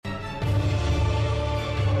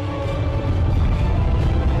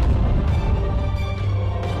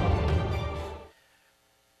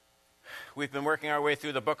we've been working our way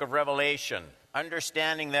through the book of Revelation,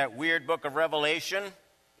 understanding that weird book of Revelation.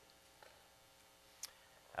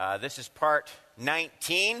 This is part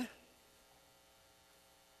 19.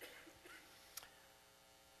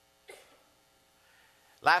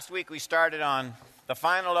 Last week we started on the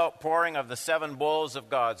final outpouring of the 7 bowls of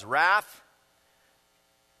God's wrath.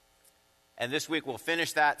 And this week we'll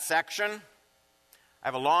finish that section. I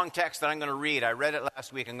have a long text that I'm going to read. I read it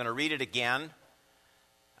last week. I'm going to read it again.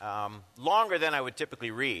 Longer than I would typically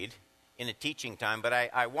read in a teaching time, but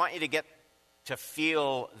I want you to get to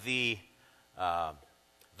feel the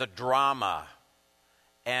drama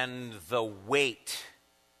and the weight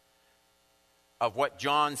of what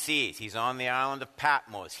John sees. He's on the island of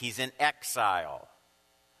Patmos. He's in exile.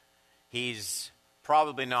 He's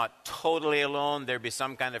probably not totally alone. There'd be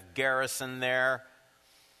some kind of garrison there,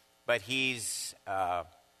 but he's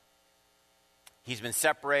been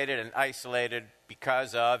separated and isolated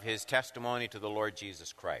because of his testimony to the Lord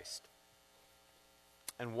Jesus Christ.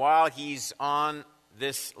 And while he's on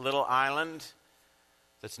this little island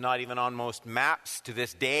that's not even on most maps to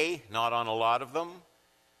this day, not on a lot of them,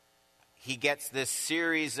 he gets this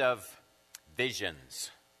series of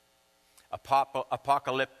visions,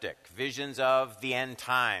 apocalyptic, visions of the end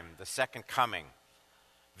time, the second coming,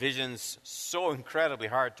 visions so incredibly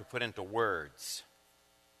hard to put into words.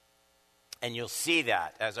 And you'll see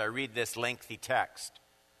that as I read this lengthy text.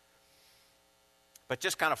 But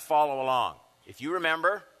just kind of follow along. If you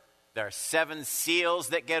remember, there are 7 seals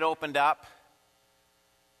that get opened up,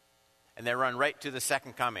 and they run right to the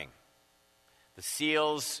second coming. The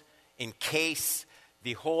seals encase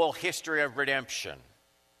the whole history of redemption,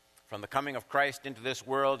 from the coming of Christ into this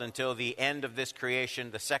world until the end of this creation,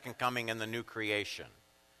 the second coming and the new creation.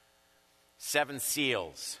 7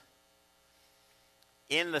 seals.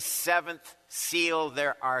 In the 7th seal,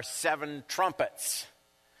 there are 7 trumpets.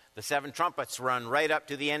 The 7 trumpets run right up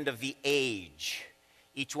to the end of the age.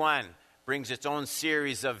 Each one brings its own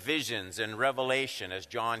series of visions and revelation as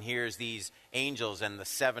John hears these angels and the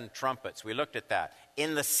 7 trumpets. We looked at that.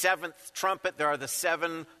 In the 7th trumpet, there are the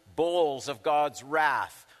 7 bowls of God's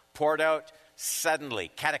wrath poured out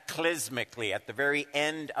suddenly, cataclysmically, at the very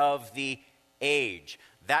end of the age.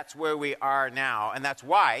 That's where we are now, and that's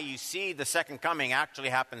why you see the second coming actually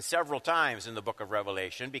happen several times in the book of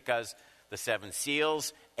Revelation, because the 7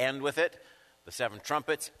 seals end with it, the 7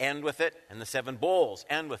 trumpets end with it, and the 7 bowls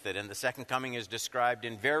end with it. And the second coming is described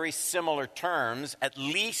in very similar terms at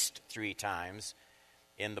least 3 times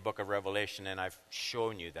in the book of Revelation, and I've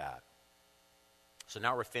shown you that. So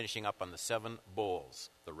now we're finishing up on the 7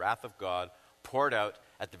 bowls, the wrath of God poured out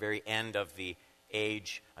at the very end of the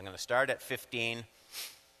age. I'm going to start at 15.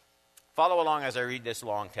 Follow along as I read this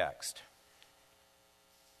long text.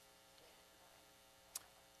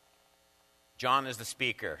 John is the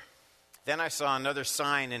speaker. Then I saw another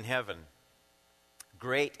sign in heaven,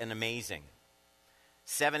 great and amazing.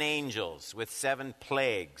 7 angels with 7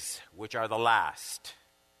 plagues, which are the last.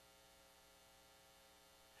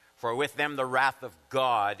 For with them the wrath of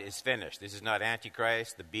God is finished. This is not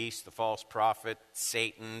Antichrist, the beast, the false prophet,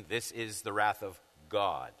 Satan. This is the wrath of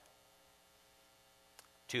God.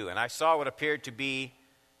 2, and I saw what appeared to be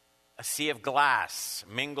a sea of glass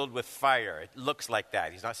mingled with fire. It looks like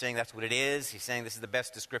that. He's not saying that's what it is. He's saying this is the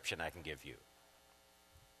best description I can give you.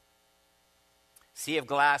 Sea of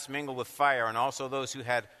glass mingled with fire, and also those who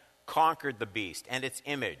had conquered the beast and its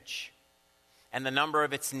image and the number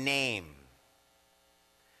of its name,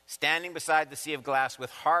 standing beside the sea of glass with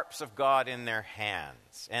harps of God in their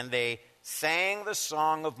hands. And they sang the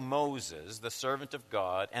song of Moses, the servant of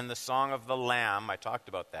God, and the song of the Lamb, I talked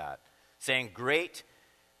about that, saying, great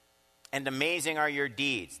and amazing are your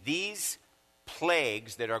deeds. These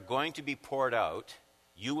plagues that are going to be poured out,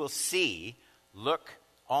 you will see, look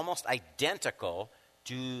almost identical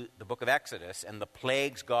to the book of Exodus and the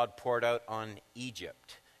plagues God poured out on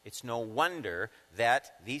Egypt. It's no wonder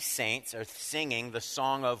that these saints are singing the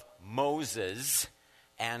song of Moses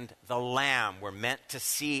and the Lamb. We're meant to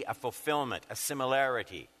see a fulfillment, a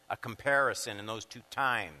similarity, a comparison in those 2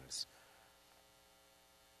 times.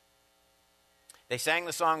 They sang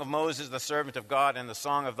the song of Moses, the servant of God, and the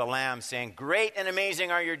song of the Lamb, saying, great and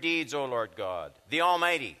amazing are your deeds, O Lord God, the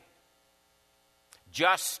Almighty.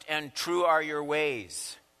 Just and true are your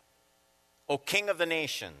ways, O King of the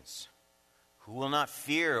nations. Who will not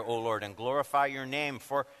fear, O Lord, and glorify your name?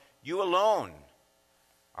 For you alone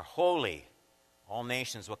are holy. All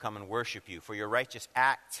nations will come and worship you, for your righteous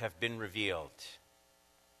acts have been revealed.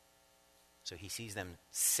 So he sees them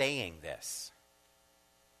saying this.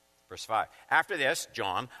 Verse 5. After this,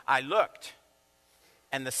 John, I looked,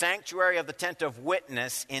 And the sanctuary of the tent of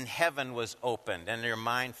witness in heaven was opened. And your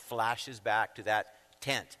mind flashes back to that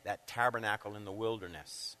tent, that tabernacle in the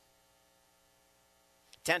wilderness.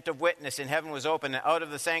 Tent of witness in heaven was opened, and out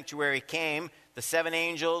of the sanctuary came the 7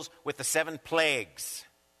 angels with the 7 plagues,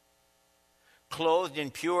 clothed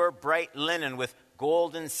in pure, bright linen with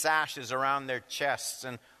golden sashes around their chests.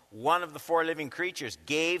 And one of the 4 living creatures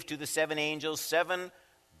gave to the 7 angels 7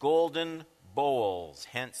 golden bowls,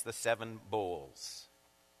 hence the 7 bowls,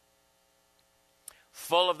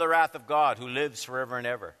 full of the wrath of God, who lives forever and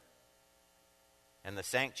ever. And the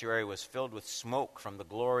sanctuary was filled with smoke from the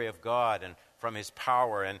glory of God and from his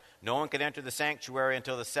power. And no one could enter the sanctuary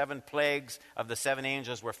until the 7 plagues of the 7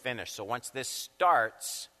 angels were finished. So once this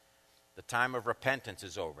starts, the time of repentance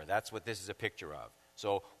is over. That's what this is a picture of.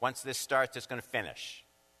 So once this starts, it's going to finish.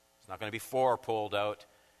 It's not going to be 4 pulled out,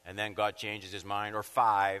 and then God changes his mind, or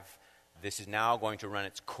 5. This is now going to run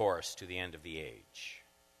its course to the end of the age.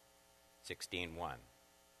 16:1.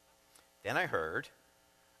 Then I heard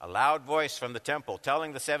a loud voice from the temple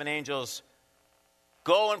telling the 7 angels,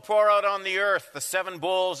 "Go and pour out on the earth the 7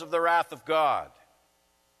 bowls of the wrath of God."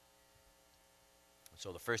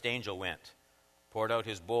 So the first angel went, poured out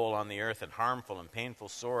his bowl on the earth, and harmful and painful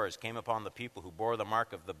sores came upon the people who bore the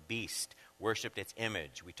mark of the beast, worshipped its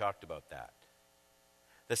image. We talked about that.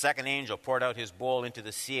 The second angel poured out his bowl into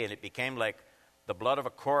the sea, and it became like the blood of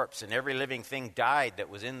a corpse, and every living thing died that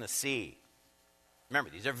was in the sea. Remember,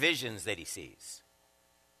 these are visions that he sees.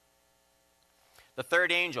 The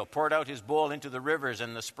third angel poured out his bowl into the rivers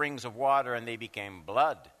and the springs of water, and they became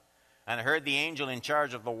blood. And I heard the angel in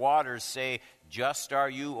charge of the waters say, "Just are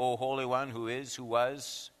you, O Holy One, who is, who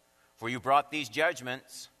was, for you brought these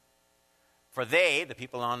judgments. For they," the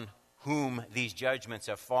people on whom these judgments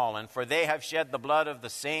have fallen, "for they have shed the blood of the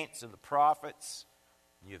saints and the prophets.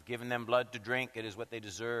 You have given them blood to drink. It is what they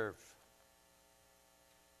deserve."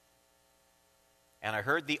 And I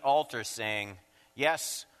heard the altar saying,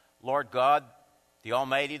 "Yes, Lord God, the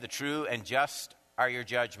Almighty, the true and just are your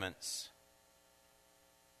judgments."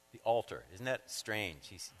 The altar. Isn't that strange?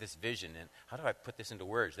 This vision. And how do I put this into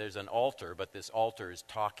words? There's an altar, but this altar is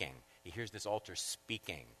talking. He hears this altar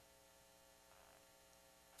speaking.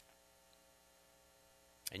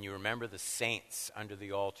 And you remember the saints under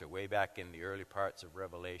the altar way back in the early parts of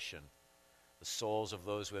Revelation. The souls of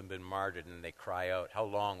those who have been martyred, and they cry out, "How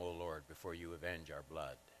long, O Lord, before you avenge our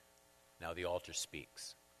blood?" Now the altar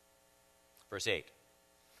speaks. Verse 8.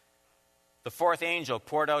 The fourth angel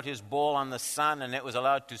poured out his bowl on the sun, and it was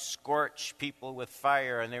allowed to scorch people with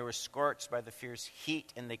fire, and they were scorched by the fierce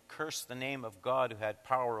heat, and they cursed the name of God who had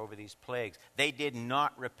power over these plagues. They did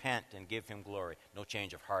not repent and give him glory. No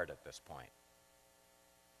change of heart at this point.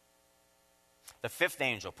 The fifth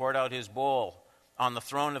angel poured out his bowl on the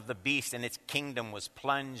throne of the beast, and its kingdom was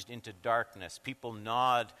plunged into darkness. People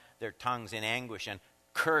gnawed their tongues in anguish and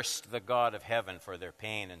cursed the God of heaven for their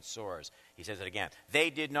pain and sores. He says it again. They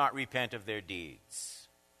did not repent of their deeds.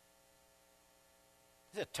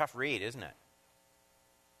 This is a tough read, isn't it?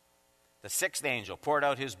 The sixth angel poured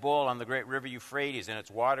out his bowl on the great river Euphrates, and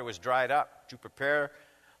its water was dried up to prepare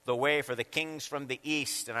the way for the kings from the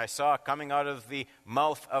east. And I saw coming out of the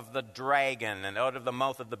mouth of the dragon and out of the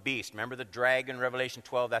mouth of the beast. Remember the dragon, Revelation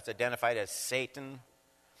 12, that's identified as Satan.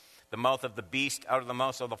 The mouth of the beast, out of the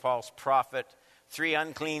mouth of the false prophet. 3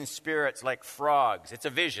 unclean spirits like frogs. It's a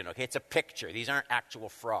vision, okay? It's a picture. These aren't actual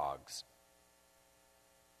frogs.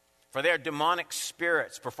 For they are demonic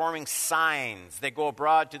spirits performing signs. They go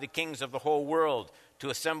abroad to the kings of the whole world to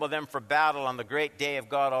assemble them for battle on the great day of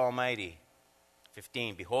God Almighty.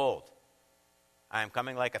 15, behold, I am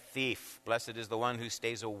coming like a thief. Blessed is the one who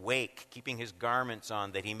stays awake, keeping his garments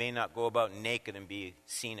on, that he may not go about naked and be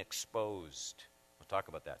seen exposed. We'll talk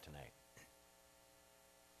about that tonight.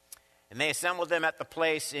 And they assembled them at the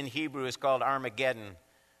place in Hebrew is called Armageddon.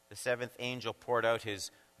 The seventh angel poured out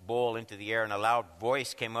his bowl into the air, and a loud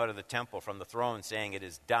voice came out of the temple from the throne saying, "It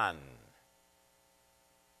is done."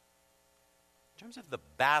 In terms of the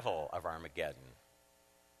battle of Armageddon,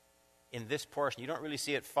 in this portion, you don't really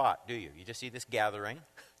see it fought, do you? You just see this gathering.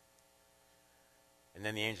 And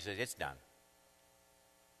then the angel says, "It's done."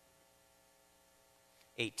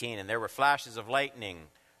 18, and there were flashes of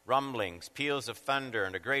lightning, rumblings, peals of thunder,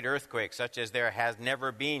 and a great earthquake, such as there has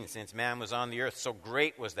never been since man was on the earth. So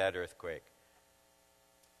great was that earthquake.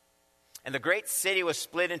 And the great city was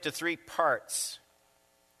split into 3 parts.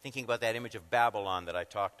 Thinking about that image of Babylon that I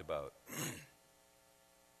talked about.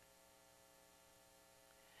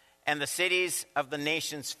 And the cities of the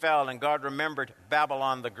nations fell, and God remembered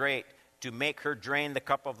Babylon the Great to make her drain the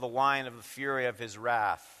cup of the wine of the fury of his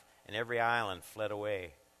wrath, and every island fled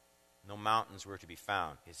away. No mountains were to be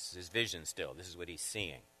found. His vision still. This is what he's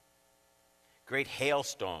seeing. Great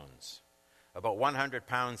hailstones, about 100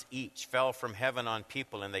 pounds each, fell from heaven on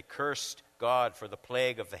people, and they cursed God for the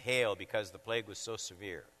plague of the hail because the plague was so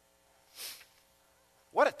severe.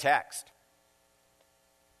 What a text.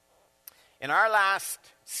 In our last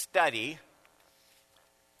study,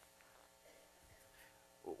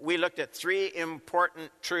 we looked at three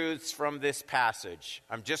important truths from this passage.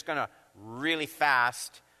 I'm just going to really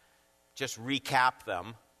fast just recap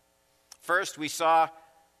them. First, we saw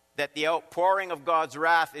that the outpouring of God's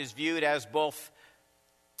wrath is viewed as both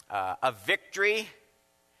a victory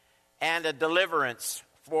and a deliverance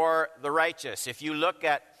for the righteous. If you look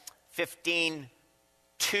at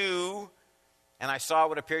 15:2, and I saw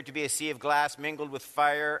what appeared to be a sea of glass mingled with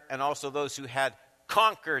fire, and also those who had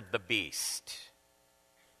conquered the beast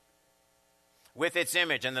with its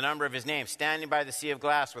image and the number of his name, standing by the sea of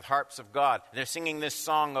glass with harps of God. And they're singing this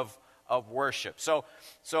song of worship. So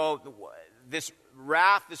this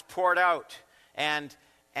wrath is poured out, and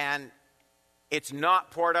it's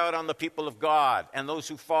not poured out on the people of God and those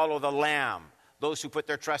who follow the Lamb, those who put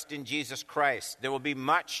their trust in Jesus Christ. There will be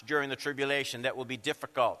much during the tribulation that will be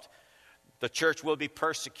difficult. The church will be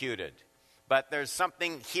persecuted. But there's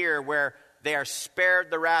something here where they are spared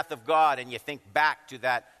the wrath of God, and you think back to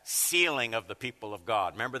that sealing of the people of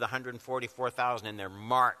God. Remember the 144,000, and they're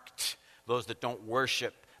marked, those that don't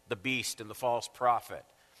worship the beast and the false prophet.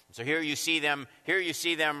 So here you see them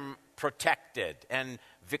protected and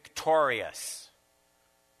victorious.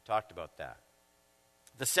 We talked about that.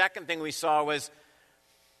 The second thing we saw was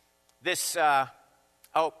this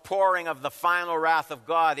outpouring of the final wrath of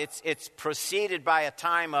God. It's preceded by a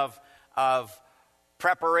time of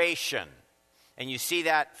preparation. And you see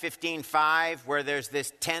that 15:5 where there's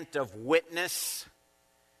this tent of witness.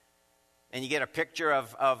 And you get a picture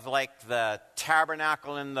of like the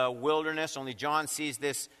tabernacle in the wilderness. Only John sees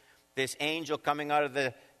this angel coming out of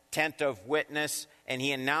the tent of witness, and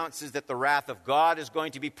he announces that the wrath of God is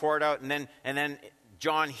going to be poured out. And then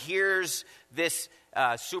John hears this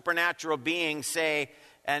supernatural being say,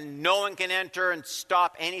 and no one can enter and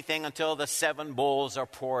stop anything until the 7 bowls are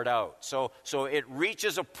poured out. So it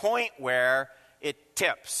reaches a point where it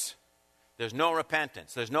tips. There's no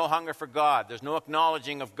repentance. There's no hunger for God. There's no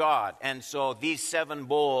acknowledging of God. And so these 7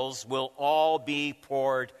 bowls will all be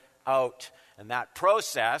poured out. And that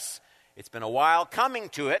process, it's been a while coming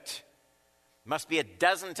to it. Must be a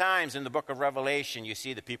dozen times in the book of Revelation you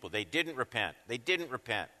see the people. They didn't repent. They didn't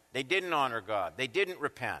repent. They didn't honor God. They didn't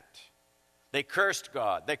repent. They cursed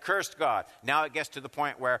God. They cursed God. Now it gets to the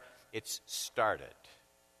point where it's started.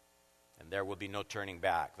 And there will be no turning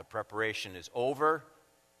back. The preparation is over.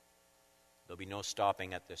 There'll be no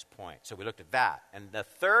stopping at this point. So we looked at that. And the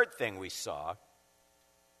third thing we saw,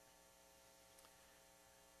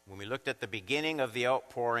 when we looked at the beginning of the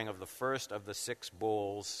outpouring of the first of the 6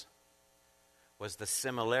 bowls, was the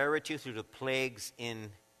similarity to the plagues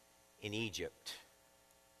in Egypt.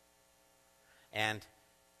 And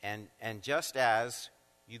just as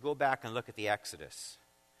you go back and look at the Exodus,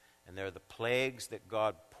 and there are the plagues that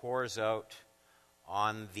God pours out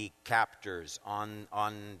on the captors, on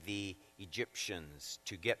the Egyptians,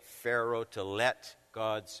 to get Pharaoh to let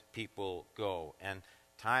God's people go. And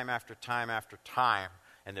time after time after time,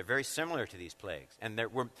 and they're very similar to these plagues. And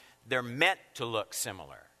they're meant to look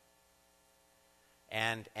similar.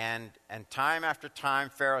 And time after time,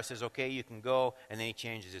 Pharaoh says, okay, you can go, and then he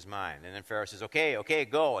changes his mind. And then Pharaoh says, okay,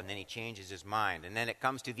 go, and then he changes his mind. And then it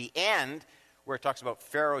comes to the end where it talks about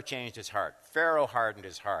Pharaoh changed his heart. Pharaoh hardened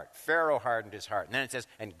his heart. Pharaoh hardened his heart. And then it says,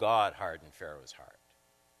 and God hardened Pharaoh's heart.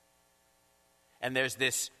 And there's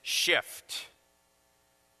this shift.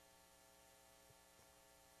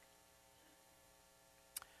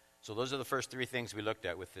 So those are the first 3 things we looked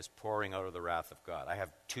at with this pouring out of the wrath of God. I have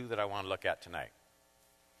 2 that I want to look at tonight.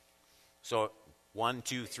 So 1,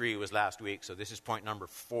 2, 3 was last week, so this is point number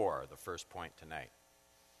 4, the first point tonight.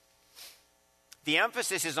 The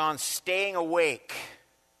emphasis is on staying awake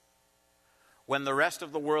when the rest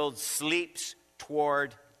of the world sleeps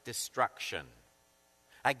toward destruction.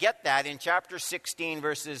 I get that in chapter 16,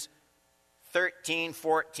 verses 13,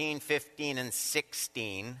 14, 15, and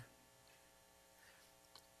 16.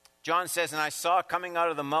 John says, and I saw coming out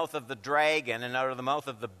of the mouth of the dragon, and out of the mouth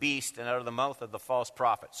of the beast, and out of the mouth of the false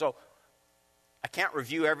prophet. So I can't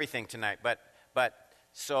review everything tonight, but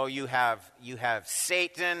so you have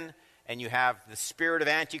Satan, and you have the spirit of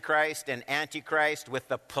Antichrist, and Antichrist with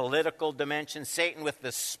the political dimension, Satan with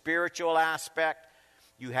the spiritual aspect.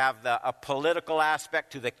 You have a political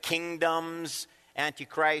aspect to the kingdoms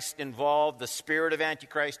Antichrist involved, the spirit of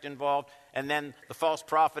Antichrist involved, and then the false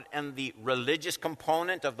prophet and the religious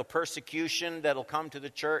component of the persecution that'll come to the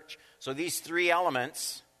church. So these three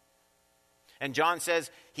elements, and John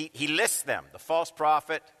says he lists them, the false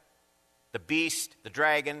prophet, the beast, the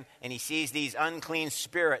dragon, and he sees these unclean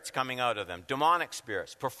spirits coming out of them, demonic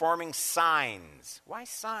spirits, performing signs. Why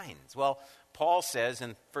signs? Well, Paul says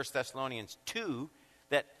in 1 Thessalonians 2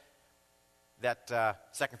 that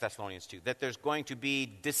 2 Thessalonians 2, that there's going to be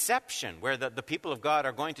deception, where the people of God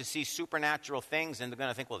are going to see supernatural things, and they're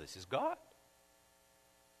going to think, well, this is God.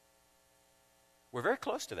 We're very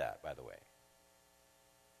close to that, by the way.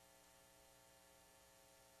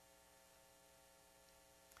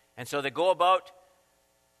 And so they go about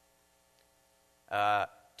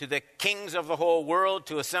to the kings of the whole world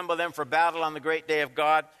to assemble them for battle on the great day of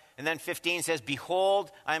God. And then 15 says,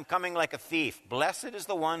 behold, I am coming like a thief. Blessed is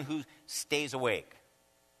the one who stays awake.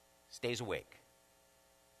 Stays awake.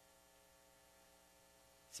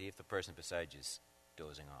 See if the person beside you is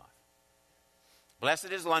dozing off.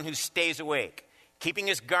 Blessed is the one who stays awake, keeping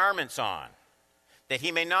his garments on, that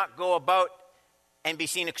he may not go about and be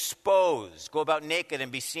seen exposed. Go about naked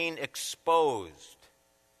and be seen exposed.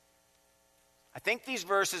 I think these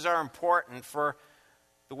verses are important for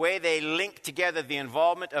the way they link together the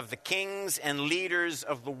involvement of the kings and leaders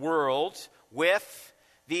of the world with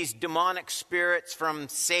these demonic spirits from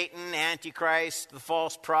Satan, Antichrist, the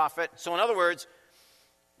false prophet. So in other words,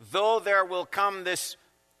 though there will come this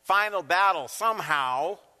final battle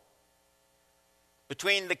somehow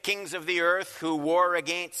between the kings of the earth who war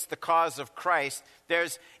against the cause of Christ,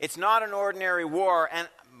 it's not an ordinary war. And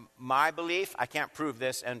my belief, I can't prove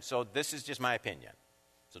this, and so this is just my opinion.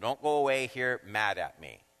 So don't go away here mad at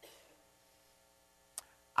me.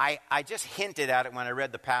 I just hinted at it when I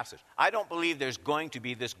read the passage. I don't believe there's going to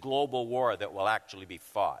be this global war that will actually be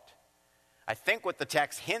fought. I think what the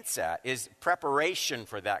text hints at is preparation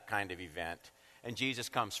for that kind of event, and Jesus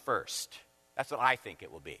comes first. That's what I think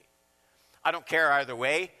it will be. I don't care either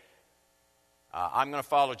way. I'm going to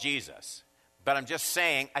follow Jesus. But I'm just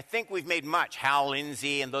saying, I think we've made much. Hal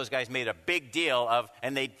Lindsey and those guys made a big deal of,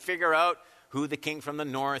 and they'd figure out who the king from the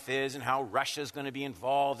north is and how Russia's going to be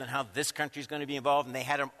involved and how this country's going to be involved. And they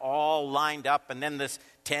had them all lined up. And then this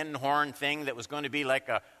 10-horn thing that was going to be like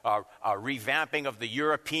a revamping of the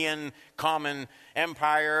European common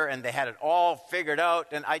empire. And they had it all figured out.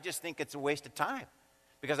 And I just think it's a waste of time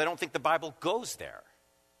because I don't think the Bible goes there.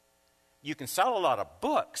 You can sell a lot of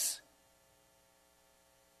books,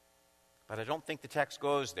 but I don't think the text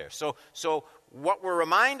goes there. So what we're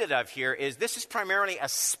reminded of here is this is primarily a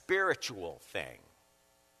spiritual thing.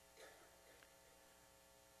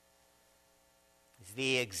 Is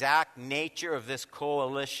the exact nature of this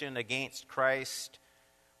coalition against Christ?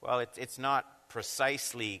 Well, it's not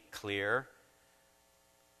precisely clear.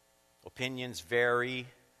 Opinions vary.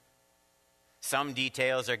 Some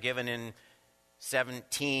details are given in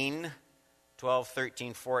 17, 12,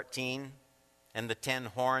 13, 14. And the 10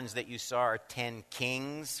 horns that you saw are 10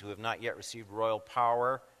 kings who have not yet received royal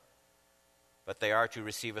power, but they are to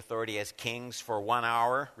receive authority as kings for 1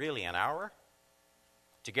 hour. Really, an hour?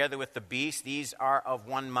 Together with the beast, these are of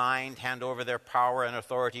one mind, hand over their power and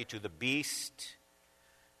authority to the beast.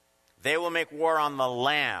 They will make war on the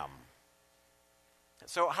Lamb.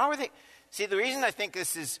 So how are they? See, the reason I think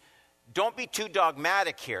this is, don't be too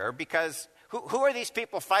dogmatic here, because who are these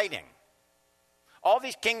people fighting? All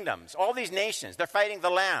these kingdoms, all these nations, they're fighting the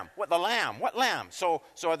Lamb. What, the Lamb? What Lamb? So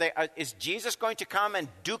is Jesus going to come and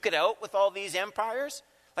duke it out with all these empires?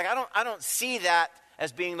 Like, I don't see that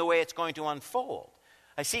as being the way it's going to unfold.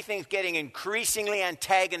 I see things getting increasingly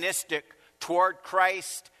antagonistic toward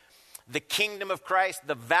Christ, the kingdom of Christ,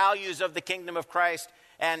 the values of the kingdom of Christ,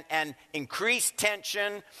 and increased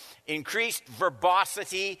tension, increased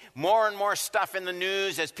verbosity, more and more stuff in the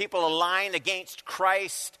news as people align against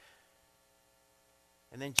Christ.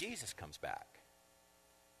 And then Jesus comes back.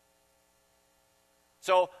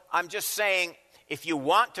 So I'm just saying, if you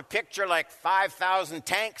want to picture like 5,000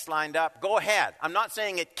 tanks lined up, go ahead. I'm not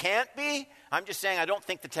saying it can't be. I'm just saying I don't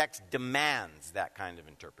think the text demands that kind of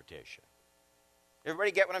interpretation.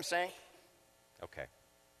 Everybody get what I'm saying? Okay.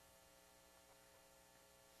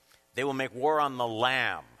 They will make war on the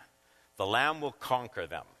Lamb. The Lamb will conquer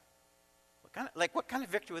them. What kind of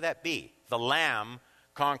victory would that be? The Lamb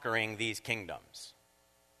conquering these kingdoms.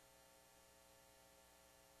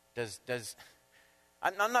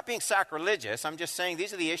 I'm not being sacrilegious. I'm just saying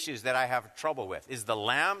these are the issues that I have trouble with. Is the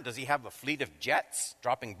Lamb, does he have a fleet of jets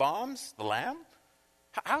dropping bombs? The Lamb?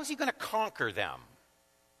 How is he going to conquer them?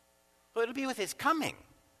 Well, it'll be with his coming.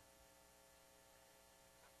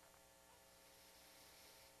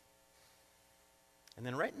 And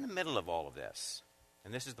then right in the middle of all of this,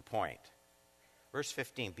 and this is the point, verse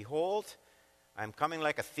 15, behold, I am coming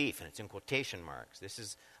like a thief, and it's in quotation marks. This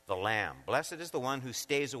is the Lamb. Blessed is the one who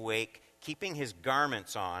stays awake, keeping his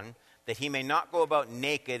garments on, that he may not go about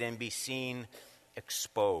naked and be seen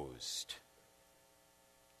exposed.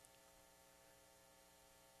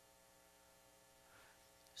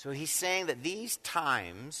 So he's saying that these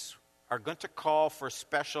times are going to call for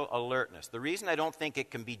special alertness. The reason I don't think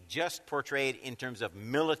it can be just portrayed in terms of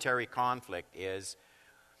military conflict is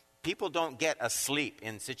people don't get asleep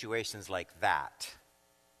in situations like that.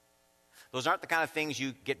 Those aren't the kind of things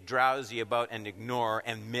you get drowsy about and ignore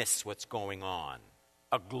and miss what's going on.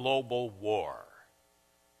 A global war.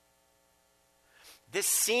 This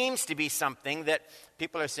seems to be something that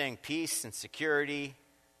people are saying peace and security.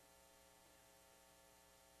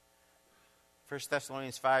 1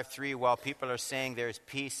 Thessalonians 5:3, while people are saying there is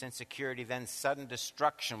peace and security, then sudden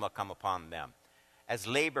destruction will come upon them. As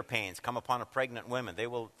labor pains come upon a pregnant woman, they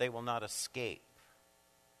will not escape.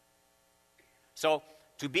 So,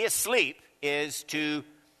 to be asleep is to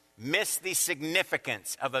miss the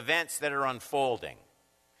significance of events that are unfolding.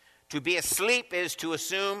 To be asleep is to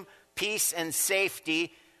assume peace and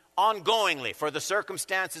safety ongoingly for the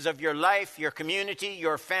circumstances of your life, your community,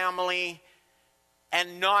 your family,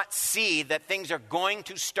 and not see that things are going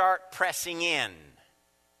to start pressing in.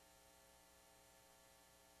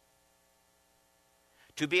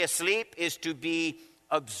 To be asleep is to be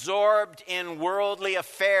absorbed in worldly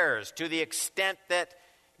affairs to the extent that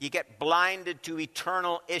you get blinded to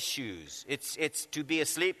eternal issues. It's to be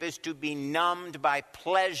asleep is to be numbed by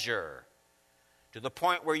pleasure to the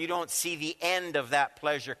point where you don't see the end of that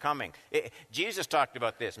pleasure coming. Jesus talked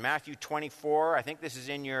about this. Matthew 24, I think this is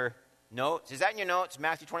in your notes. Is that in your notes?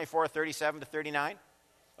 Matthew 24, 37 to 39?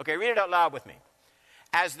 Okay, read it out loud with me.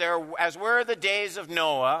 As were the days of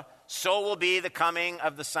Noah, so will be the coming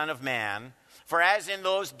of the Son of Man. For as in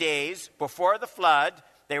those days before the flood,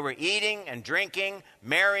 they were eating and drinking,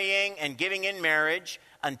 marrying and giving in marriage,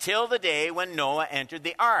 until the day when Noah entered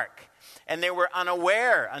the ark. And they were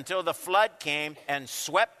unaware until the flood came and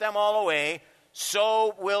swept them all away.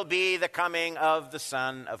 So will be the coming of the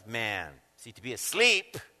Son of Man. See, to be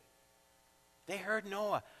asleep, they heard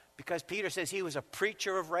Noah, because Peter says he was a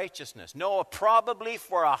preacher of righteousness. Noah, probably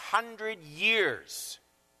for 100 years,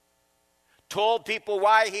 told people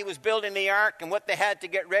why he was building the ark and what they had to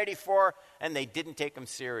get ready for, and they didn't take him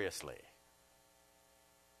seriously.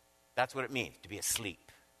 That's what it means, to be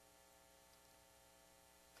asleep.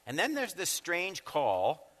 And then there's this strange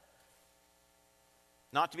call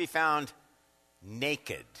not to be found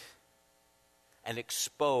naked and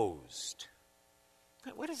exposed.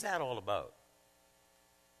 What is that all about?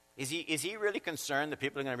 Is he really concerned that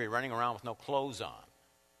people are going to be running around with no clothes on?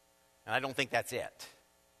 And I don't think that's it.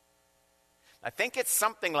 I think it's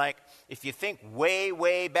something like, if you think way,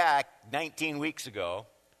 way back 19 weeks ago,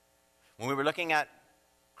 when we were looking at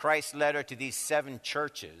Christ's letter to these 7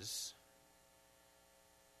 churches,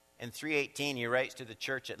 in 3:18 he writes to the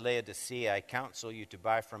church at Laodicea, I counsel you to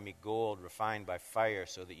buy from me gold refined by fire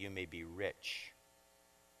so that you may be rich,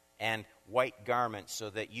 and white garments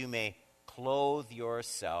so that you may clothe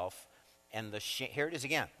yourself, and here it is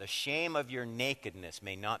again, the shame of your nakedness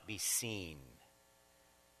may not be seen,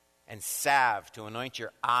 and salve to anoint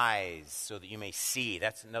your eyes so that you may see.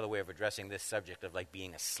 That's another way of addressing this subject of like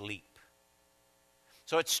being asleep.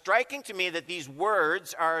 So it's striking to me that these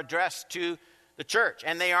words are addressed to the church,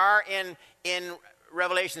 and they are in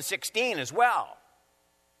Revelation 16 as well.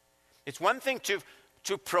 It's one thing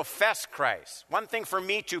to profess Christ, one thing for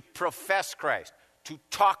me to profess Christ, to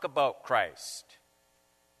talk about Christ.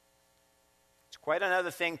 It's quite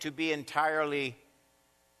another thing to be entirely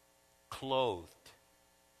clothed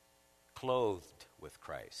with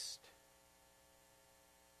Christ.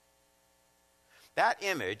 That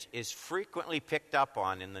image is frequently picked up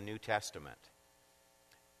on in the New Testament.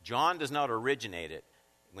 John does not originate it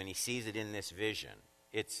when he sees it in this vision.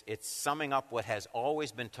 It's summing up what has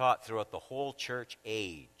always been taught throughout the whole church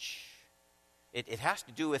age. It has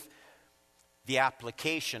to do with the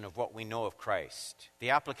application of what we know of Christ,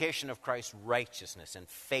 the application of Christ's righteousness and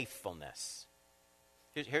faithfulness.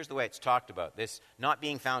 Here's the way it's talked about, this not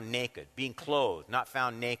being found naked, being clothed, not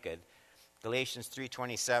found naked. Galatians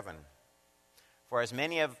 3:27. For as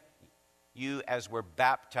many of you as were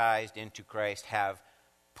baptized into Christ have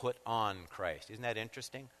put on Christ. Isn't that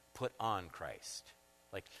interesting? Put on Christ.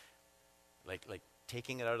 Like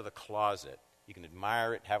taking it out of the closet. You can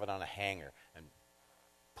admire it, have it on a hanger, and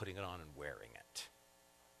putting it on and wearing it.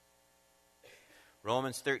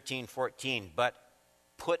 Romans 13:14. But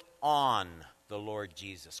put on the Lord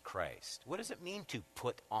Jesus Christ. What does it mean to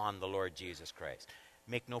put on the Lord Jesus Christ?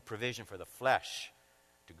 make no provision for the flesh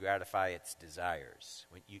to gratify its desires.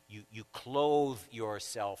 When you clothe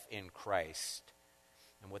yourself in Christ.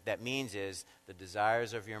 And what that means is the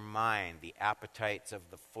desires of your mind, the appetites of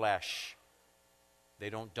the flesh,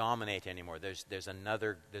 they don't dominate anymore. There's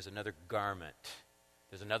another garment.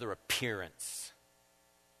 There's another appearance.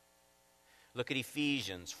 Look at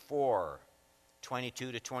Ephesians 4:22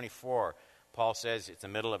 to 24. Paul says, it's the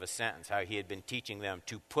middle of a sentence, how he had been teaching them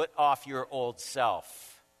to put off your old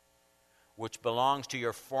self, which belongs to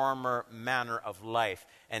your former manner of life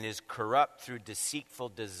and is corrupt through deceitful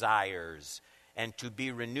desires, and to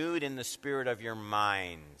be renewed in the spirit of your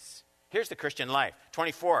minds. Here's the Christian life.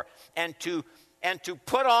 24. And to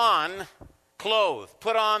put on,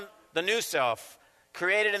 put on the new self,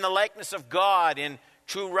 created in the likeness of God in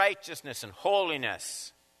true righteousness and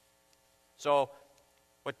holiness. So,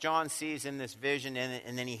 what John sees in this vision,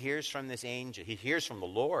 and then he hears from this angel, he hears from the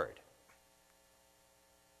Lord.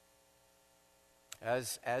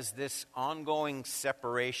 As this ongoing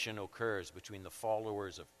separation occurs between the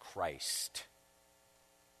followers of Christ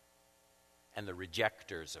and the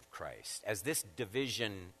rejectors of Christ, as this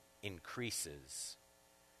division increases,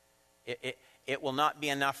 it will not be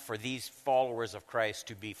enough for these followers of Christ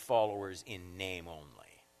to be followers in name only.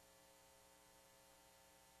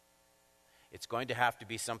 It's going to have to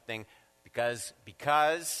be something because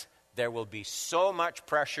there will be so much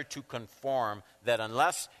pressure to conform that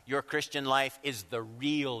unless your Christian life is the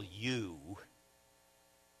real you,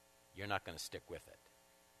 you're not going to stick with it.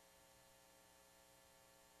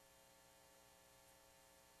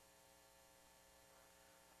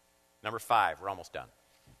 Number 5, we're almost done.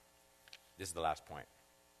 This is the last point.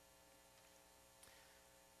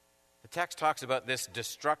 The text talks about this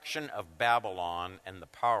destruction of Babylon and the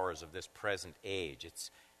powers of this present age. It's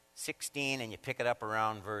 16, and you pick it up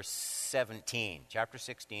around verse 17. Chapter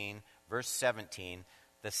 16, verse 17.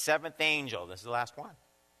 The seventh angel, this is the last one,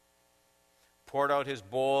 poured out his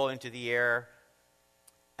bowl into the air,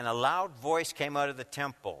 and a loud voice came out of the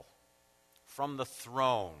temple from the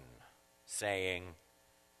throne, saying,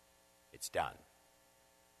 "It's done."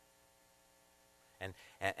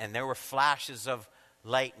 And there were flashes of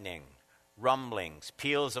lightning, rumblings,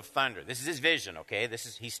 peals of thunder. This is his vision, okay?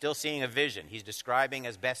 He's still seeing a vision. He's describing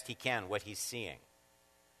as best he can what he's seeing.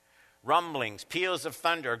 Rumblings, peals of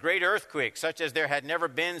thunder, a great earthquake, such as there had never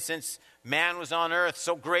been since man was on earth.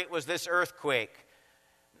 So great was this earthquake.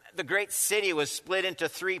 The great city was split into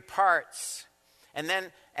 3 parts. And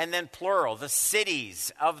then plural, the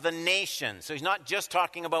cities of the nations. So he's not just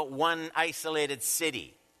talking about one isolated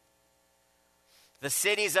city. The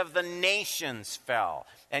cities of the nations fell,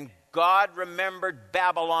 and God remembered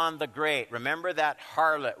Babylon the Great. Remember that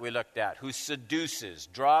harlot we looked at, who seduces,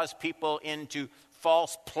 draws people into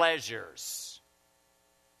false pleasures,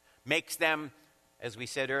 makes them, as we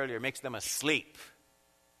said earlier, makes them asleep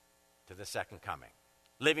to the second coming,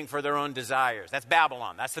 living for their own desires. That's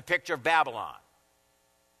Babylon. That's the picture of Babylon.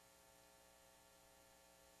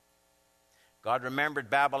 God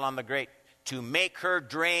remembered Babylon the Great to make her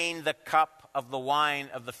drain the cup of the wine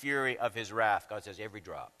of the fury of his wrath. God says, every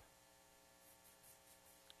drop.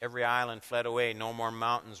 Every island fled away. No more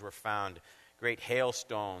mountains were found. Great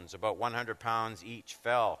hailstones, about 100 pounds each,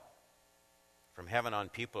 fell from heaven on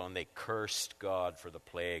people, and they cursed God for the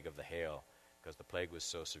plague of the hail, because the plague was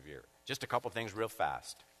so severe. Just a couple things real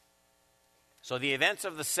fast. So the events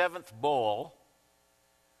of the 7th bowl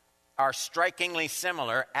are strikingly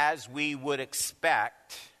similar, as we would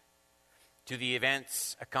expect, to the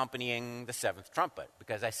events accompanying the 7th trumpet.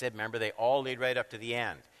 Because I said, remember, they all lead right up to the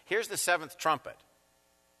end. Here's the 7th trumpet.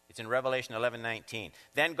 It's in Revelation 11:19.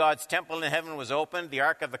 Then God's temple in heaven was opened. The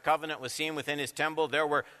Ark of the Covenant was seen within his temple. There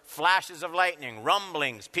were flashes of lightning,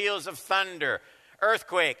 rumblings, peals of thunder,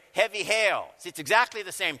 earthquake, heavy hail. See, it's exactly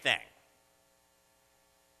the same thing.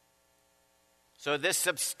 So this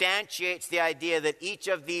substantiates the idea that each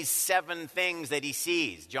of these 7 things that he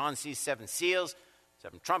sees, John sees 7 seals,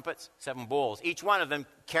 7 trumpets, 7 bowls. Each one of them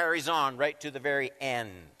carries on right to the very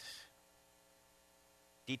end.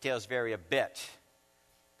 Details vary a bit,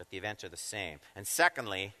 but the events are the same. And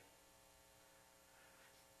secondly, it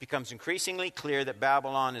becomes increasingly clear that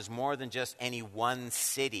Babylon is more than just any one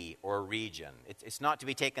city or region. It's not to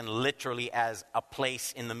be taken literally as a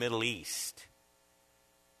place in the Middle East.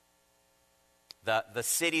 The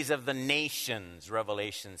cities of the nations,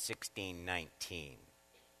 Revelation 16:19.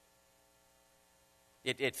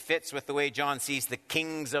 It fits with the way John sees the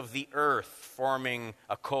kings of the earth forming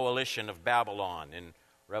a coalition of Babylon in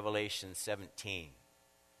Revelation 17.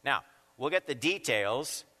 Now, we'll get the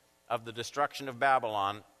details of the destruction of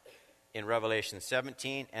Babylon in Revelation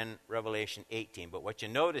 17 and Revelation 18. But what you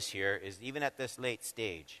notice here is even at this late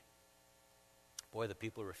stage, boy, the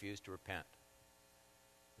people refuse to repent.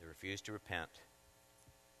 They refuse to repent.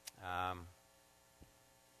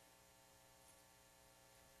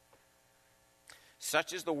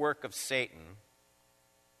 Such is the work of Satan.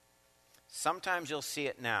 Sometimes you'll see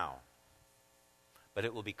it now, but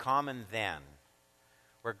it will be common then.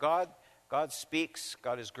 Where God speaks,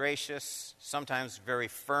 God is gracious, sometimes very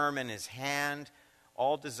firm in his hand,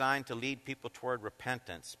 all designed to lead people toward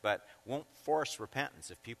repentance, but won't force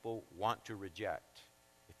repentance if people want to reject,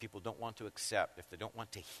 if people don't want to accept, if they don't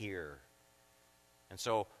want to hear. And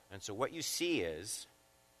so what you see is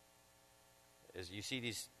you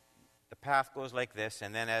see the path goes like this,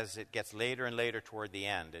 and then as it gets later and later toward the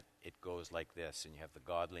end, it goes like this, and you have the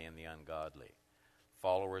godly and the ungodly,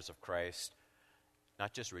 followers of Christ,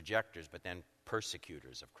 not just rejectors, but then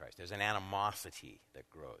persecutors of Christ. There's an animosity that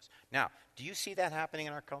grows. Now, do you see that happening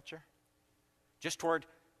in our culture? Just toward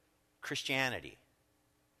Christianity.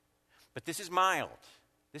 But this is mild.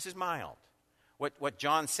 This is mild. What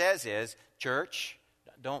John says is, church,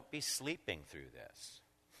 don't be sleeping through this.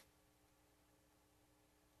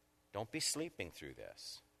 Don't be sleeping through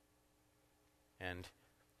this. And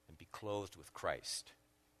be clothed with Christ.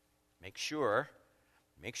 Make sure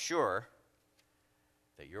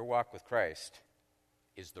that your walk with Christ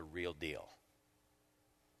is the real deal.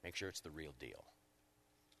 Make sure it's the real deal.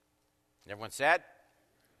 And everyone said?